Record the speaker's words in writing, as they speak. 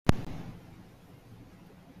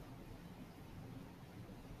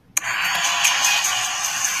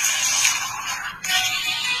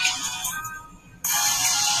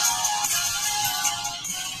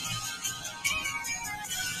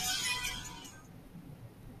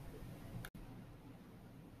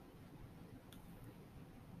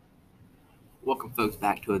Welcome, folks,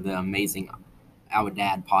 back to the amazing Our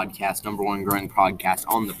Dad podcast, number one growing podcast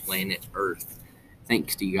on the planet Earth.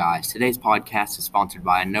 Thanks to you guys. Today's podcast is sponsored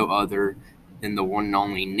by no other than the one and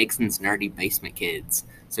only Nixon's Nerdy Basement Kids.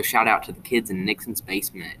 So shout out to the kids in Nixon's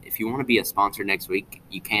Basement. If you want to be a sponsor next week,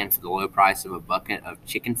 you can for the low price of a bucket of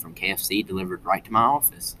chicken from KFC delivered right to my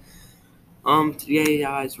office. Today,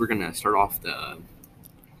 guys, we're going to start off the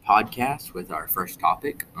podcast with our first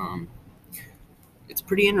topic. It's a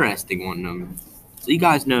pretty interesting one. So you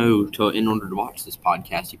guys know, in order to watch this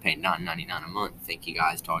podcast, you pay $9.99 a month. Thank you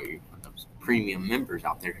guys to all your premium members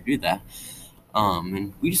out there who do that.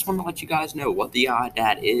 And we just want to let you guys know what the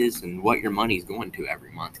Dad is and what your money's going to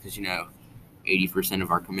every month. Because, 80% of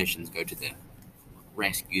our commissions go to the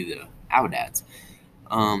rescue the Dads.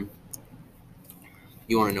 You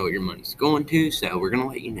want to know what your money's going to, so we're going to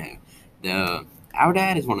let you know. The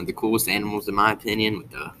Dad is one of the coolest animals, in my opinion,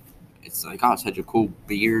 it's like, such a cool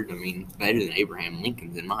beard. Better than Abraham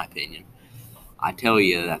Lincoln's, in my opinion. I tell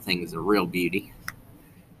you, that thing is a real beauty.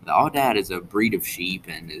 The Aoudad is a breed of sheep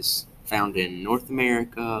and is found in North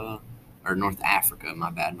Africa, my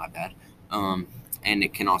bad. And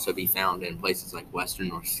it can also be found in places like Western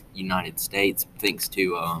North United States, thanks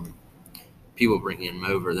to people bringing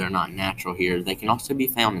them over. They're not natural here. They can also be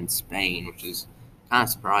found in Spain, which is kind of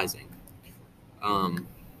surprising.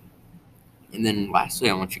 And then lastly,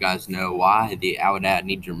 I want you guys to know why the Aoudad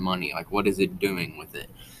needs your money. Like, what is it doing with it?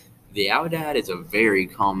 The Aoudad is a very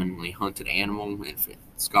commonly hunted animal.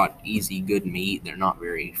 It's got easy, good meat. They're not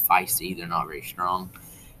very feisty. They're not very strong.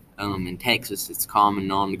 In Texas, it's common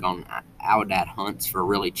known to go on Aoudad hunts for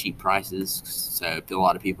really cheap prices. So a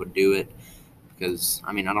lot of people do it because,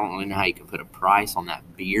 I don't really know how you can put a price on that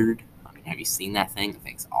beard. Have you seen that thing? The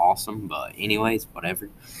thing's awesome, but anyways, whatever.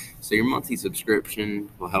 So your monthly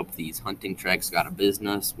subscription will help these hunting treks got a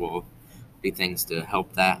business. Will do things to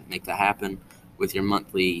help make that happen with your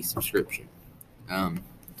monthly subscription.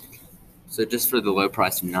 So just for the low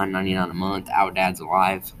price of $9.99 a month, Aoudad's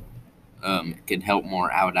alive. It could help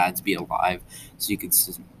more Aoudads be alive. So you could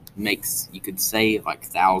save like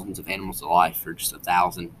thousands of animals alive for just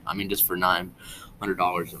 $1,000. Just for $900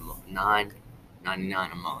 a month,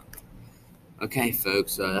 $9.99 a month. Okay,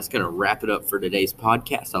 folks, that's going to wrap it up for today's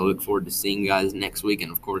podcast. I look forward to seeing you guys next week.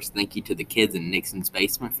 And, of course, thank you to the kids in Nixon's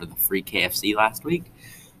Basement for the free KFC last week.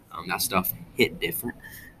 That stuff hit different.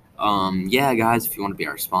 Guys, if you want to be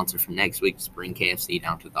our sponsor for next week, just bring KFC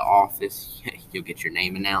down to the office. You'll get your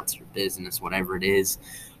name announced, your business, whatever it is.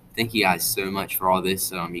 Thank you guys so much for all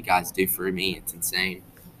this you guys do for me. It's insane.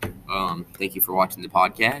 Thank you for watching the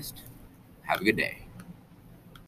podcast. Have a good day.